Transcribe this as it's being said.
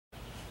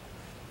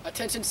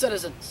Attention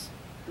citizens.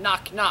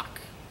 Knock, knock.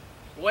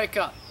 Wake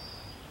up.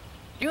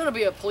 Do you want to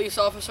be a police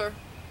officer?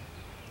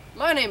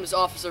 My name is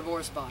Officer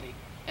Borzabadi,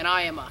 and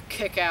I am a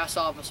kick-ass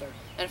officer.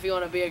 And if you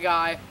want to be a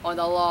guy on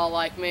the law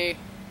like me,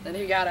 then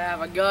you gotta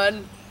have a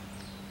gun,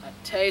 a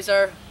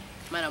taser,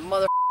 and a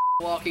mother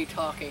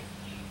walkie-talkie.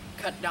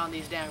 Cut down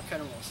these damn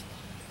criminals.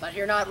 But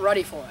you're not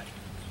ready for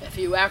it. If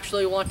you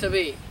actually want to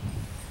be,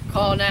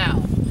 call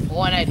now,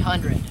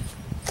 1-800.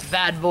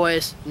 Bad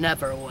boys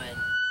never win.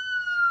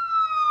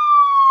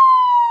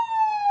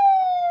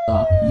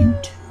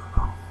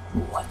 YouTube,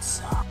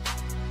 what's up?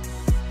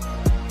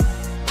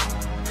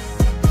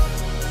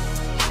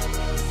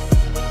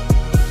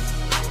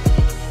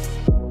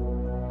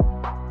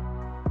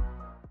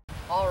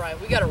 Alright,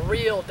 we got a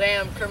real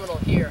damn criminal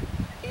here.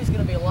 He's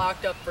gonna be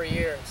locked up for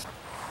years.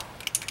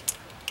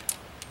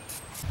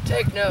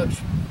 Take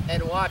notes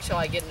and watch how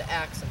I get into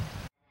action.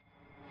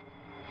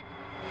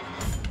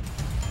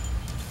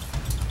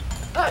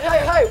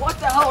 Hey, what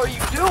the hell are you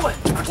doing?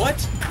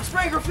 What? You're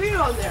spraying graffiti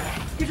on there.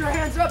 Get your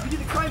hands up. You did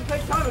the crime,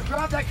 take time to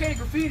drop that can of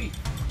graffiti.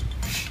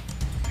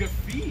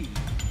 Graffiti?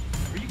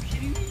 Are you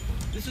kidding me?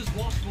 This is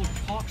washable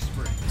chalk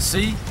spray.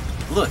 See?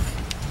 Look,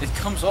 it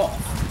comes off.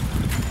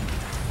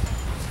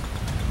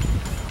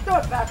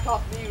 Don't back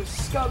off me, you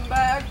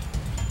scumbag.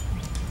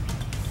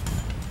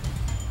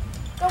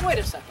 Now wait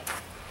a second.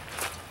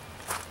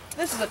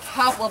 This is a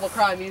top-level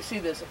crime. You see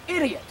this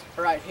idiot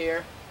right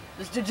here,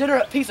 this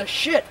degenerate piece of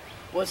shit,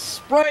 was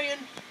spraying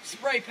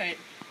spray paint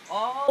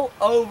all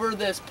over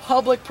this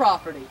public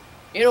property.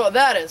 You know what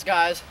that is,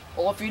 guys?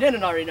 Well, if you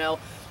didn't already know,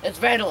 it's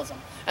vandalism.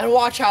 And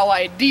watch how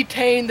I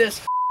detain this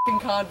f***ing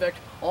convict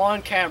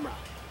on camera.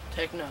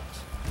 Take notes.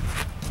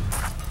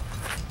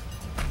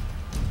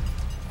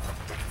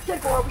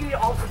 10-4, we need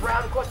Officer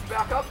Brown requesting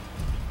backup.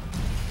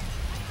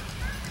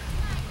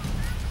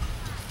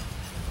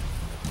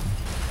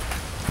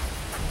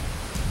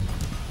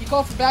 You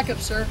called for backup,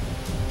 sir.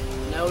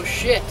 No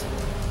shit.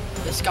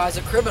 This guy's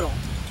a criminal.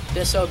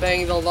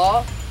 Disobeying the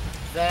law,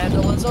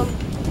 vandalism,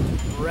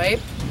 rape,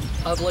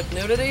 public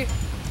nudity.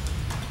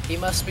 He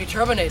must be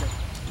terminated.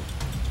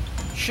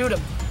 Shoot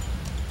him.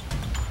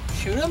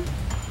 Shoot him?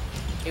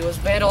 He was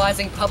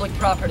vandalizing public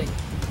property,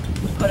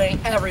 putting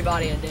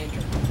everybody in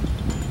danger.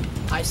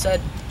 I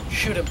said,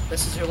 shoot him.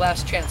 This is your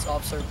last chance,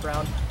 Officer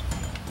Brown.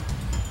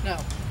 No.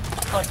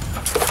 Okay.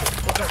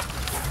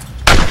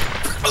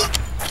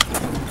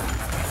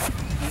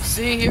 You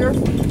see here?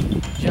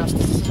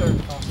 Justice is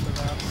served, Officer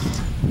Brown.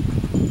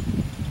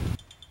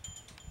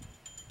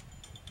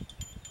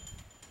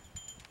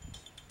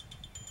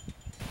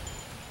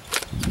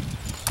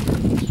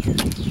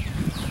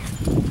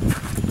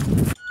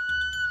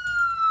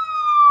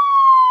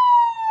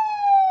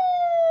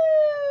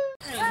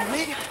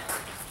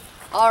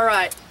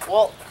 Alright,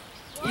 well,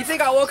 you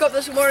think I woke up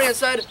this morning and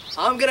said,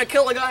 I'm gonna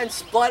kill a guy and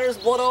splatter his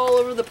blood all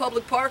over the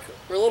public park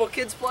where little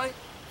kids play?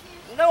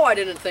 No, I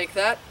didn't think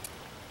that.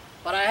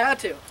 But I had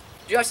to.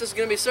 Justice is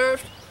gonna be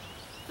served,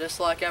 just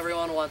like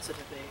everyone wants it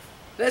to be.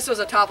 This was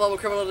a top-level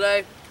criminal today,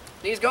 and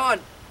he's gone.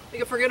 You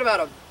can forget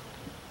about him.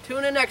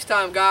 Tune in next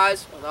time,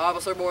 guys, with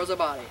Officer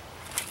Borzabadi.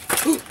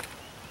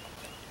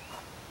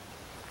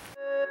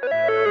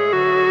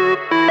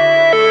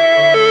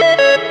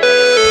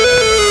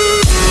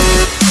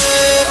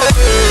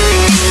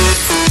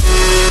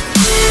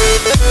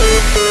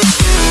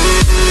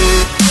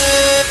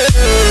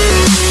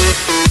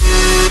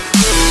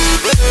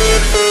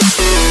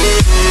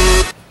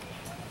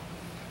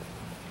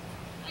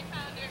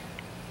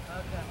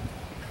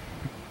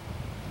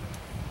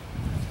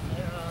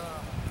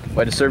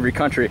 Way to serve your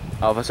country,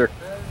 officer.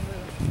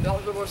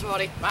 Officer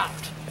Borzabadi, out.